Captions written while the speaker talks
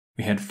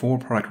We had 4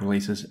 product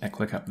releases at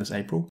ClickUp this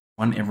April,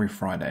 one every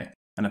Friday,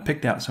 and I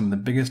picked out some of the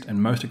biggest and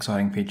most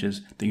exciting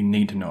features that you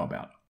need to know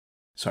about.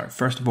 So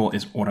first of all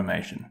is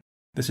automation.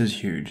 This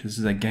is huge. This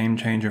is a game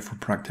changer for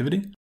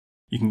productivity.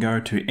 You can go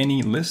to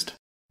any list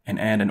and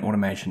add an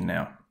automation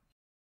now.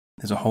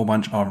 There's a whole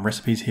bunch of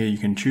recipes here you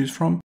can choose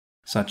from,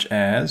 such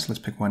as, let's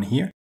pick one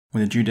here,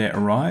 when the due date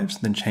arrives,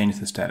 then change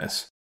the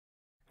status.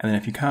 And then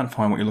if you can't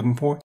find what you're looking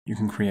for, you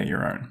can create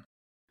your own.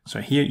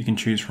 So here you can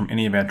choose from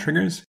any of our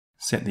triggers,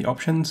 set the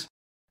options,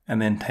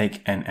 and then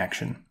take an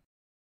action.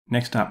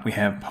 Next up, we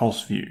have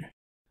Pulse View.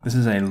 This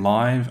is a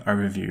live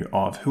overview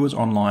of who is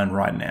online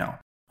right now.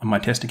 On my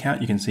test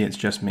account, you can see it's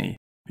just me,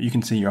 but you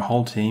can see your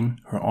whole team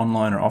who are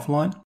online or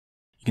offline.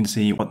 You can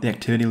see what the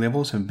activity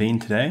levels have been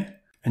today,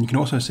 and you can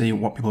also see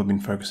what people have been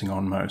focusing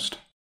on most.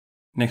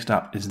 Next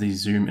up is the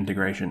Zoom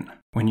integration.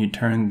 When you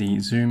turn the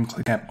Zoom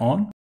Click app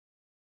on,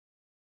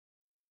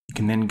 you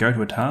can then go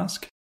to a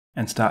task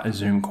and start a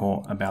Zoom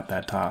call about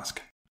that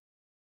task.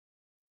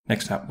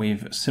 Next up,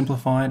 we've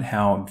simplified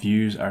how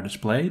views are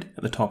displayed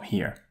at the top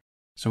here.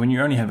 So when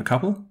you only have a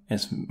couple,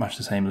 it's much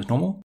the same as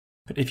normal.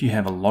 But if you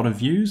have a lot of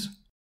views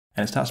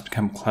and it starts to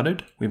become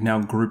cluttered, we've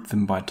now grouped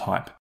them by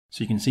type.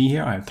 So you can see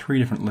here I have 3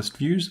 different list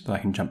views that I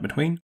can jump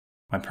between.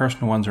 My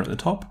personal ones are at the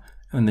top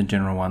and then the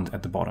general ones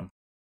at the bottom.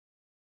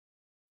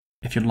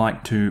 If you'd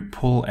like to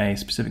pull a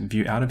specific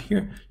view out of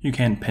here, you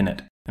can pin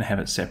it and have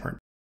it separate.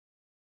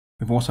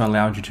 We've also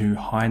allowed you to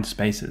hide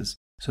spaces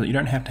so that you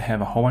don't have to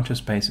have a whole bunch of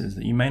spaces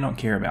that you may not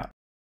care about.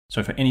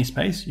 So for any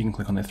space, you can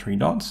click on the 3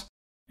 dots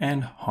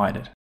and hide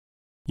it.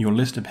 Your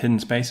list of hidden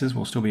spaces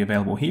will still be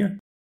available here,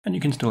 and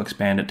you can still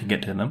expand it to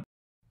get to them,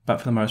 but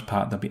for the most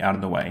part, they'll be out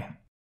of the way.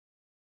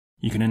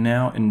 You can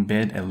now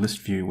embed a list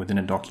view within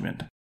a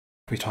document.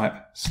 If we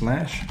type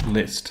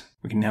 /list,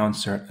 we can now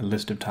insert a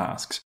list of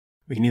tasks.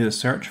 We can either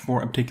search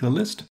for a particular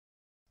list,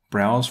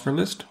 browse for a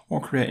list,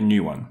 or create a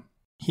new one.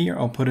 Here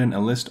I'll put in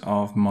a list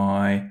of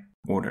my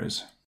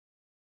orders.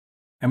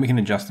 And we can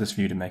adjust this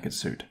view to make it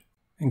suit,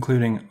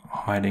 including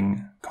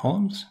hiding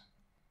columns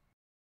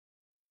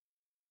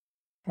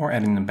or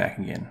adding them back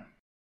again.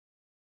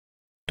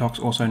 Docs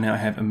also now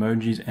have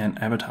emojis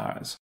and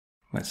avatars.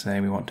 Let's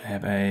say we want to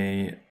have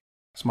a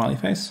smiley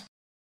face.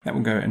 That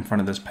will go in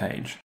front of this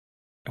page.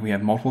 If we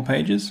have multiple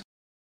pages,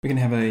 we can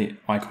have an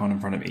icon in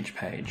front of each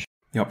page.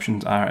 The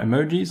options are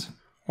emojis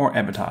or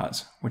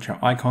avatars, which are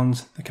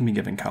icons that can be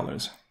given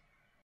colors.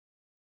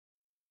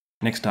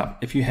 Next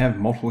up, if you have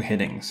multiple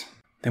headings,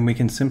 then we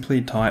can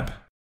simply type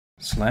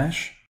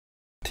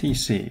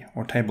 /TC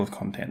or table of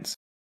contents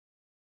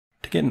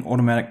to get an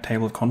automatic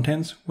table of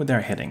contents with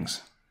our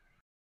headings.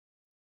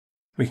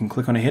 We can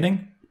click on a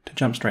heading to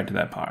jump straight to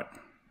that part.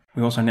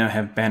 We also now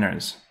have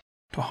banners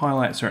to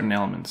highlight certain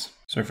elements.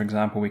 So for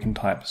example, we can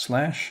type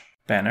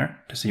 /banner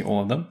to see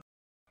all of them,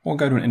 or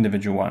go to an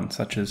individual one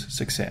such as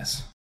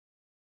success.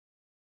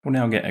 We'll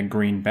now get a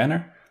green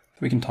banner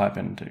that we can type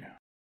into.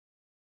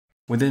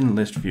 Within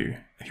list view,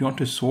 if you want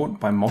to sort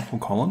by multiple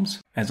columns,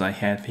 as I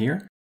have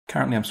here,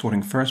 currently I'm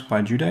sorting first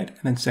by due date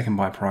and then second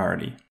by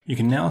priority. You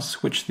can now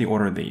switch the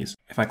order of these.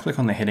 If I click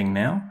on the heading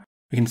now,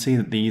 we can see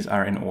that these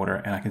are in order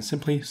and I can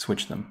simply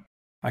switch them.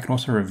 I can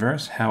also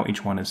reverse how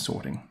each one is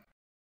sorting.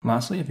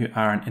 Lastly, if you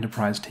are an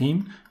enterprise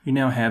team, you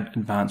now have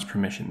advanced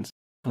permissions,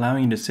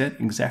 allowing you to set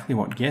exactly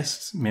what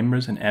guests,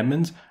 members, and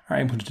admins are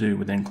able to do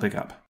within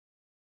ClickUp.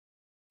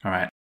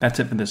 Alright, that's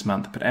it for this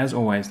month, but as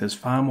always, there's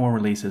far more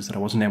releases that I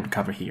wasn't able to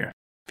cover here.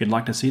 If you'd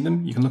like to see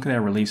them, you can look at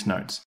our release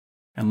notes.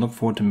 And look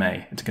forward to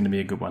May, it's going to be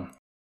a good one.